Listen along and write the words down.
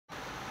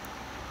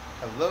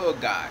Hello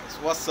guys,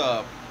 what's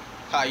up?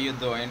 How you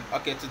doing?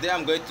 Okay, today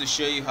I'm going to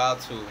show you how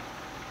to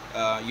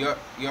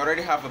you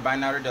already have a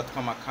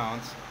binary.com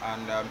account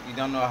and you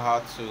don't know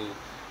how to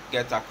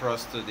get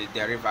across to the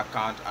deriv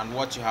account, and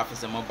what you have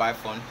is a mobile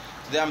phone.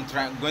 Today I'm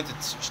going to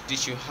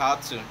teach you how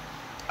to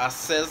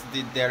access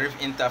the deriv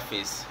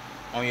interface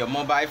on your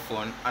mobile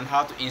phone and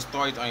how to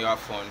install it on your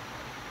phone.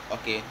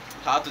 Okay,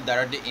 how to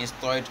directly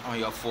install it on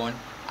your phone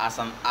as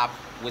an app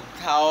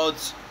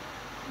without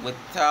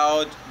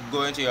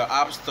going to your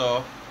app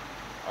store.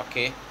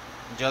 Okay,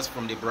 just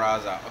from the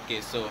browser.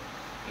 Okay, so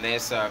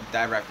let's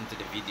dive right into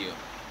the video.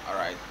 All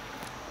right,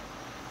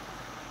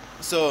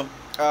 so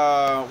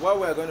what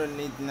we're going to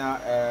need now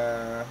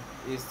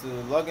is to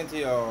log into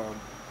your,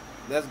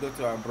 let's go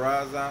to our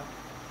browser.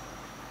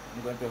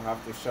 I'm going to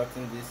have to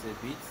shorten this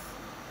a bit.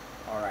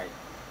 All right,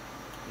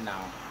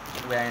 now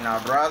we are in our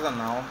browser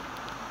now,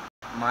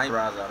 my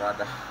browser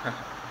rather.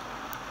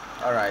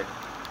 All right,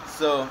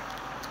 so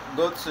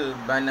go to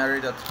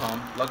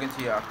binary.com, log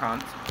into your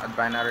account at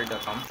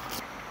binary.com.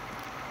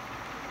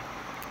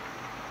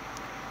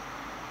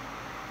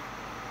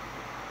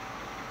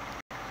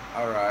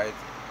 Alright,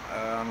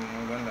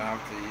 I'm going to have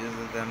to use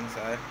the demo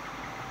side.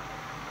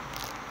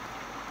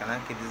 Can I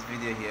keep this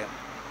video here?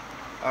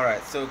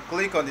 Alright, so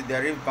click on the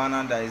deriv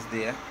banner that is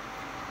there.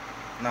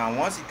 Now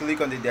once you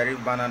click on the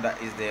deriv banner that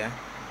is there,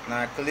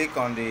 now click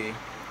on the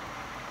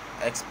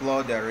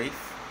explore deriv.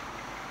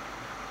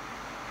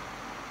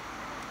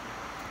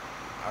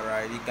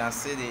 Alright, you can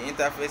see the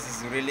interface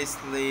is really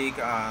sleek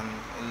and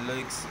it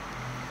looks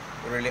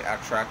really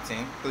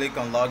attracting. Click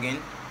on login.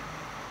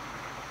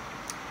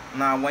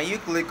 Now when you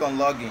click on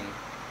login,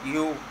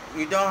 you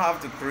don't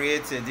have to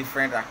create a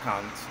different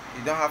account.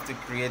 You don't have to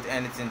create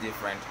anything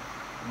different.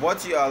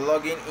 What you are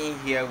logging in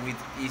here with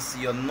is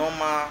your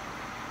normal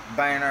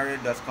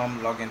binary.com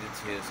login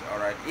details.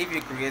 Alright, if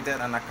you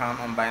created an account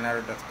on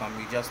binary.com,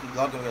 you just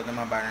log in with your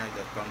normal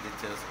binary.com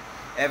details.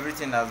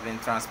 Everything has been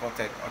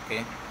transported,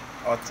 okay,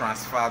 or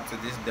transferred to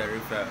this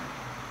deriv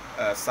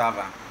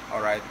server.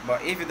 Alright,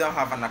 but if you don't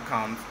have an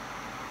account,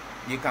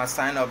 you can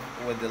sign up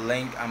with the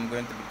link I'm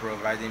going to be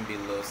providing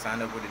below.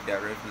 Sign up with the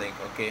deriv link.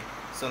 Okay,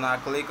 so now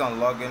click on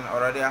login.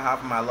 Already I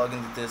have my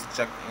login details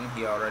checked in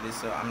here already,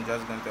 so I'm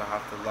just going to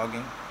have to log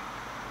in.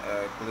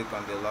 Click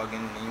on the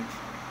login link.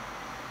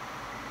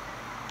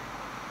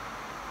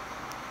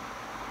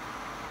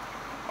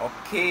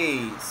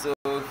 Okay, so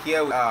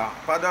here we are.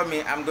 Pardon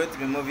me, I'm going to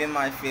be moving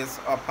my face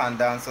up and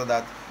down so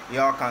that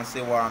y'all can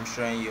see what I'm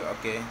showing you.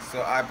 Okay,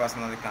 so I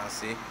personally can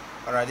see.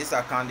 Alright, this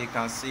account, you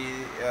can see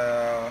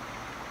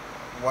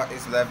what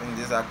is left in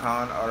this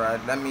account.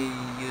 Alright, let me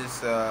use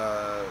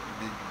the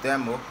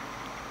demo.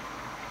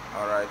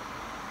 Alright,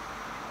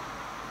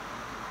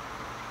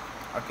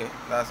 okay,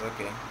 that's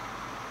okay.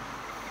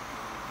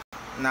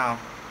 Now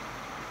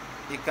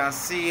you can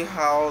see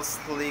how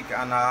sleek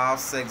and how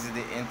sexy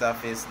the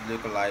interface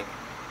look like,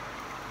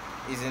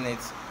 isn't it?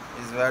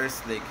 It's very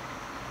sleek.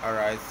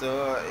 Alright,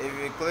 so if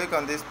you click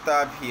on this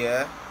tab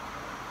here,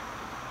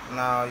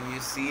 now you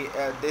see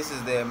this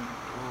is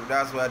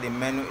that's where the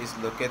menu is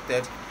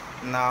located.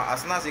 Now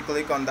as soon as you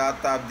click on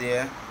that tab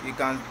there, you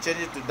can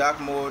change it to dark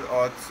mode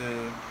or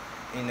to,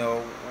 you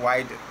know,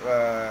 white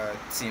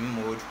theme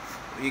mode.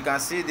 You can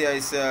see there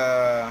is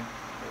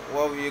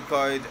what we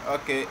call it,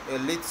 okay, a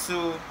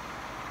little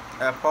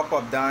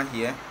pop-up down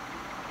here.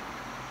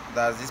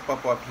 That's this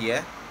pop-up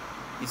here.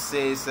 It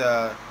says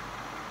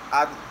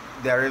add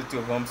deriv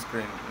to home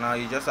screen. Now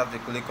you just have to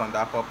click on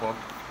that pop-up,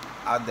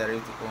 add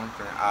deriv to home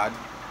screen, add.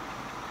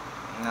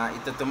 Now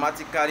it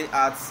automatically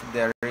adds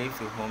deriv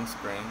to home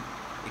screen.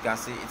 You can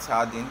see it's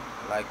adding,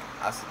 like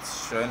as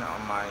it's showing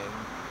on my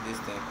this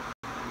thing.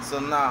 So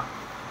now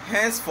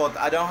henceforth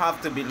I don't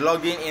have to be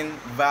logging in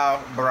via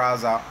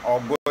browser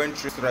or going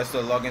through stress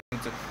to log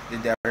into the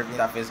deriv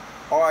interface.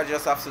 All I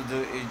just have to do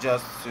is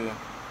just to,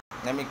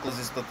 let me close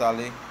this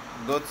totally,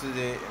 go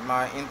to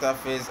my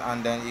interface,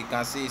 and then you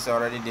can see it's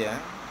already there.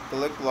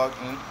 Click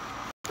login,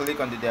 click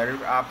on the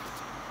deriv app.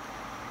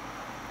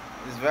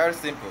 It's very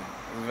simple.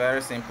 It's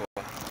very simple.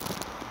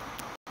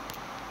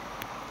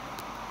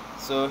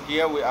 So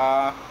here we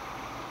are.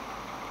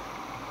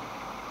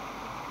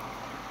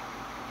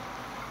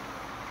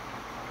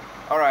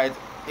 Alright,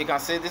 you can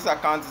see this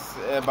account is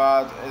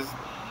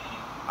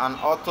an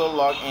auto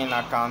login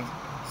account.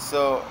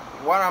 So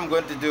what I'm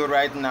going to do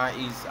right now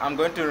is I'm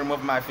going to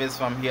remove my face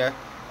from here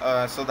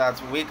so that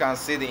we can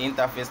see the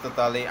interface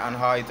totally and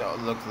how it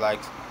looks like.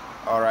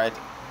 Alright,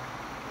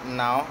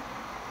 now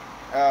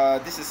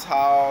this is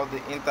how the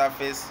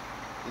interface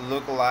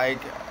look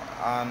like,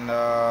 and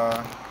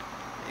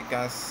you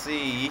can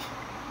see,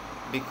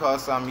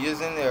 because I'm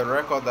using a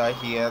recorder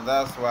here,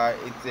 that's why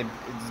it's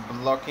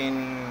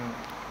blocking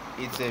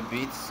it a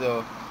bit.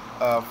 So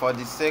for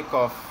the sake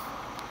of,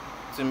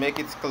 to make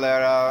it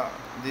clearer,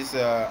 this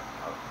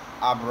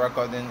app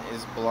recording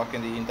is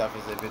blocking the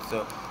interface a bit.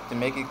 So to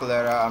make it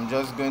clearer, I'm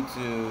just going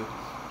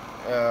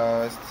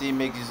to still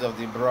make use of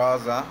the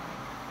browser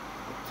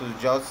to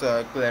just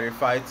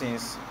clarify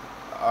things.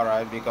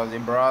 Alright, because the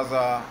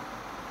browser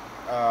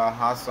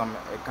has some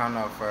kind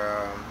of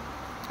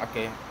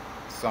okay,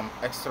 some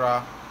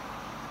extra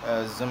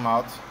zoom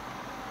out.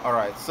 All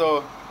right,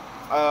 so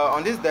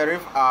on this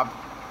deriv app,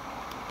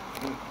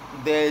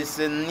 there's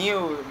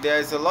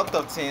a lot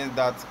of things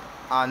that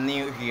are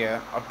new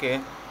here. Okay,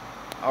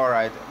 all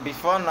right,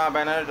 before now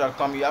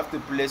binary.com you have to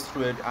place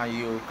trade and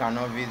you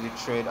cannot view the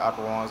trade at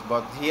once,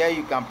 but here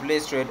you can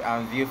place trade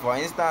and view. For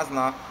instance,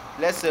 now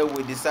let's say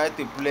we decide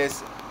to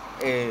place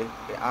an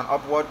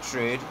upward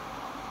trade.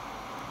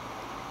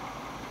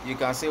 You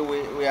can see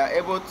we are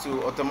able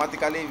to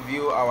automatically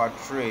view our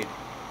trade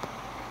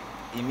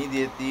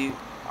immediately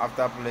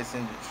after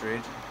placing the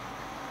trade.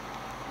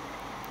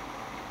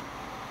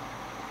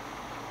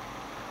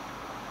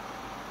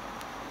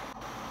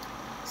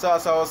 So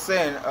as I was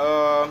saying,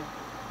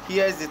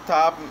 here is the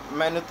tab,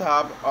 menu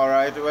tab, all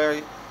right,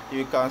 where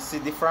you can see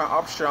different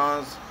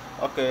options.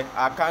 Okay,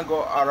 I can't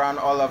go around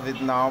all of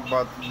it now,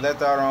 but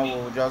later on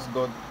we'll just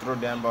go through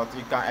them, but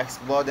you can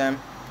explore them.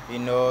 You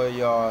know,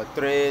 your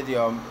trade,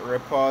 your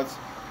reports.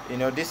 You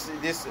know, this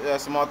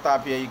small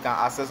tab here, you can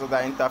access other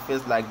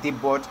interface like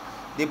dbot.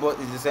 Dbot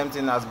is the same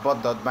thing as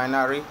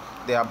bot.binary.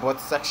 They are bot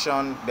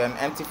section, then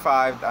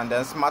MT5, and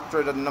then smart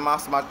trader, normal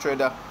smart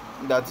trader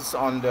that is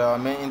on the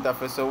main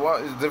interface. So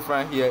what is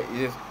different here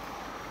is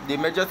the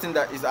major thing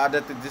that is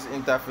added to this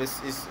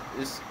interface is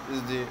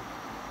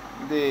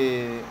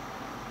the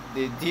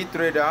D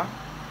trader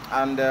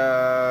and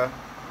the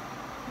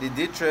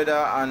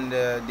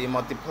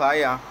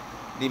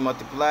the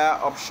multiplier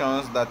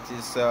options that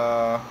is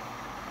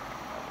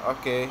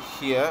okay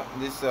here.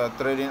 This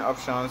trading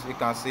options, you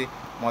can see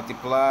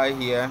multiply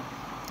here.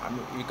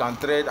 You can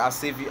trade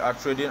as if you are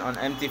trading on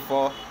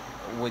MT4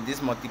 with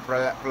this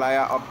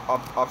multiplier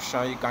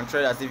option. You can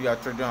trade as if you are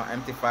trading on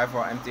MT5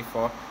 or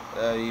MT4.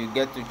 You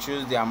get to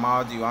choose the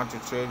amount you want to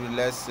trade with.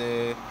 Let's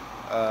say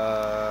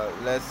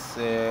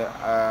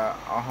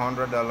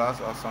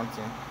 $100 or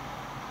something.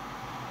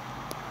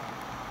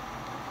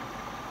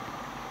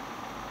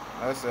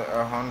 Let's say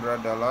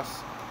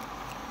 $100.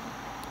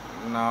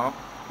 Now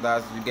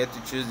that you get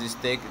to choose the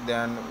stake,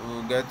 then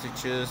we'll get to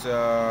choose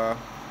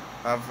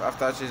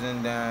after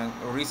choosing the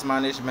risk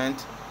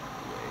management,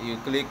 you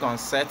click on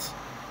set.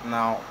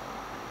 Now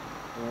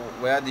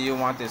where do you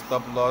want a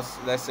stop loss?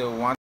 Let's say we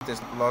want a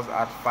stop loss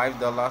at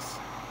 $5,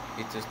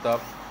 it will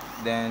stop.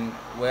 Then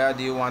where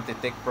do you want to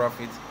take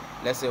profit?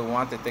 Let's say we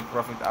want to take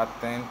profit at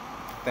 $10.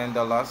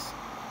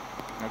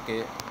 Okay,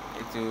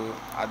 it will,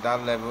 at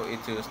that level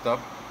it will stop.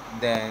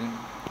 Then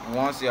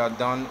once you are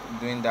done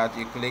doing that,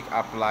 you click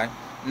apply.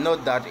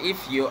 Note that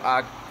if you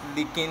are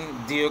clicking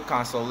deal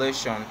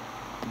cancellation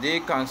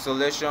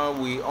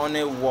will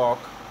only work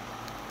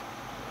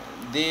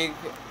deal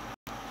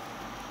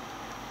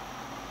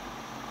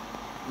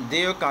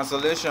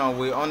cancellation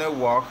will only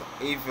work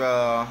if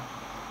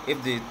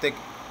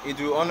it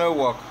will only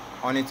work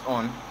on its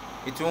own.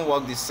 It won't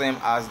work the same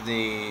as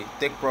the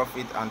take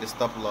profit and the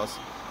stop loss.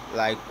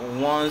 Like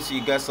once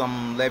you get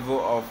some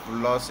level of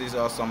losses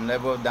or some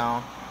level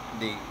down,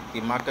 the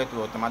market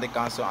will automatically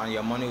cancel and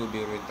your money will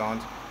be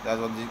returned.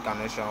 That's what the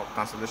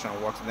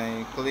cancellation works. Then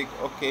you click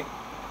OK.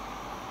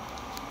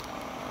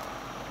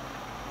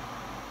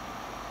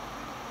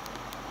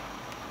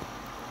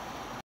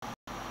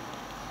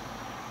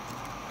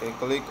 Okay,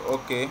 click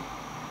OK.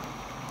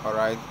 All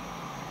right,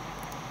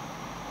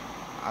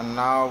 and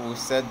now we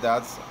said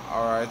that.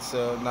 All right,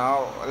 so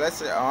now let's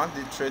say I want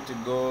the trade to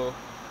go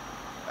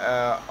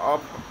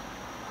up.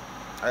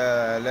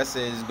 Let's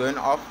say it's going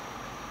up.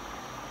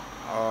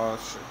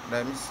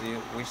 Let me see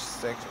which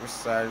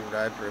side would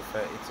I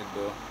prefer it to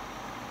go.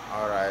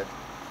 All right,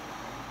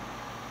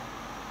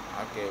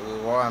 okay,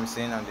 with what I'm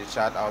seeing on the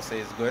chart, I'll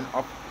say it's going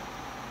up.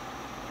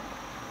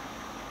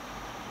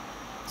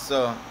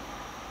 So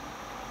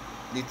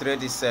the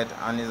trade is set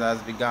and it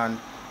has begun.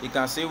 You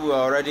can see we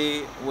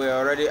already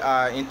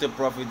are into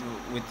profit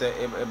with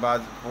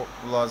about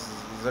loss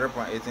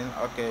 0.18.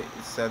 okay,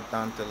 it's set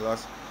down to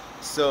loss.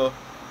 So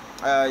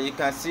you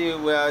can see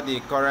where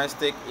the current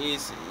stake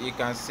is. You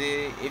can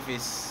see if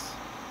it's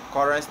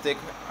current stake,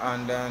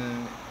 and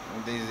then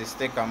this is the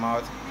stake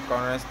amount,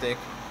 current stake,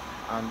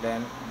 and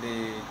then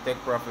the take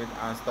profit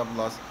and stop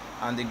loss.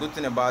 And the good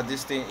thing about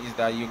this thing is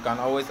that you can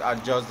always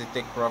adjust the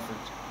take profit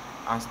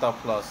and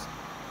stop loss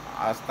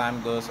as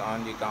time goes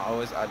on. You can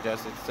always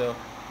adjust it. So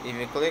if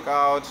you click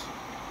out,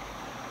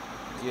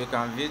 you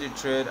can view the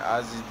trade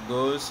as it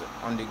goes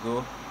on the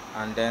go,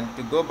 and then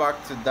to go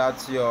back to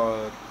that, you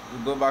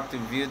go back to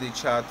view the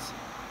chart.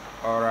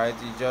 All right,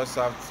 you just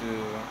have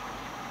to,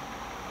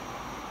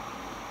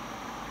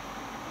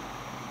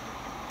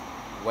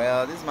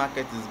 well, this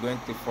market is going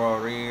to fall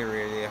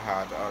really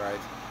hard. All right,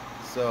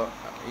 so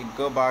you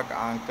go back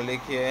and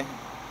click here.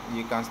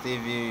 You can still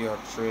view your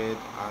trade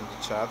and the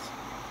chart.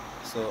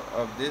 So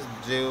of this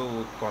deal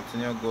will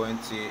continue going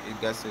till it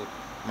gets to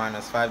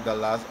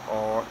 -$5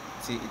 or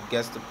till it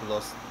gets to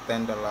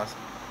 +$10.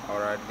 all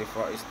right,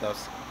 before it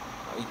stops.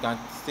 You can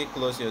still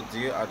close your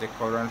deal at the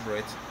current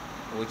rate,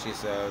 which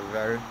is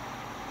very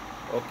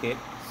okay.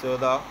 So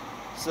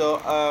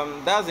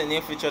that's a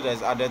new feature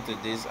that's added to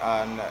this,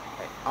 and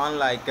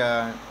unlike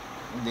the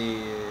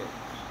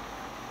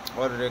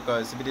what do they call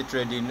it, CBD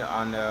trading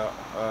and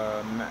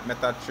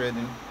meta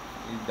trading,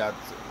 that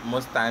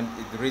most times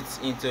it reads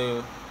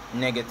into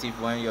negative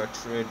when your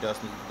trade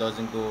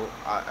doesn't go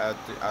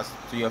as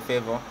to your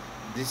favor.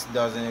 This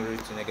doesn't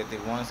read to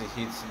negative. Once it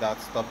hits that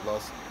stop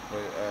loss,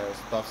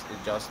 stops, it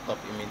just stop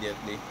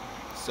immediately.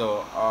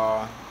 So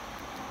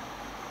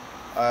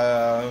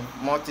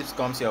more tips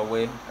comes your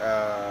way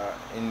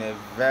in a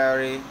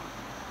very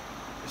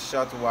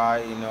short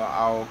while.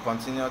 I'll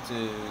continue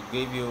to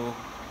give you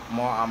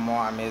more and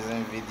more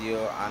amazing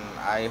video, and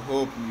I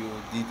hope you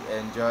did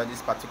enjoy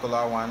this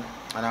particular one,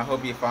 and I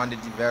hope you found it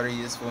very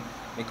useful,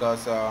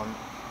 because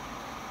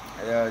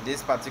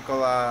this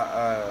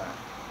particular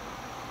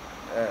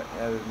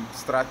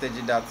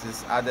strategy that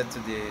is added to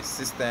the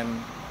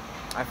system,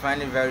 I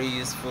find it very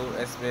useful,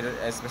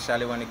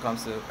 especially when it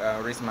comes to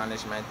risk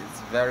management.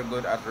 It's very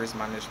good at risk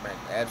management.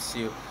 It helps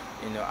you,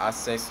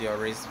 assess your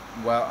risk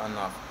well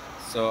enough.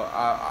 So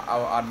I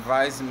will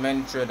advise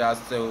many traders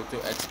to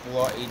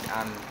explore it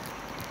and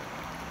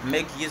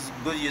make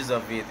good use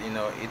of it.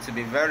 It will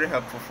be very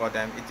helpful for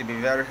them. It will be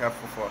very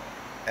helpful for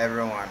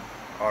everyone.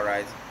 All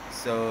right.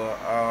 So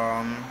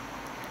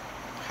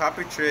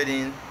happy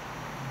trading.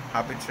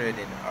 Happy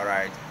trading. All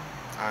right,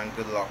 and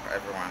good luck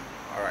everyone.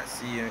 All right,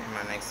 see you in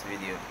my next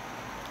video.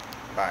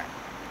 Bye.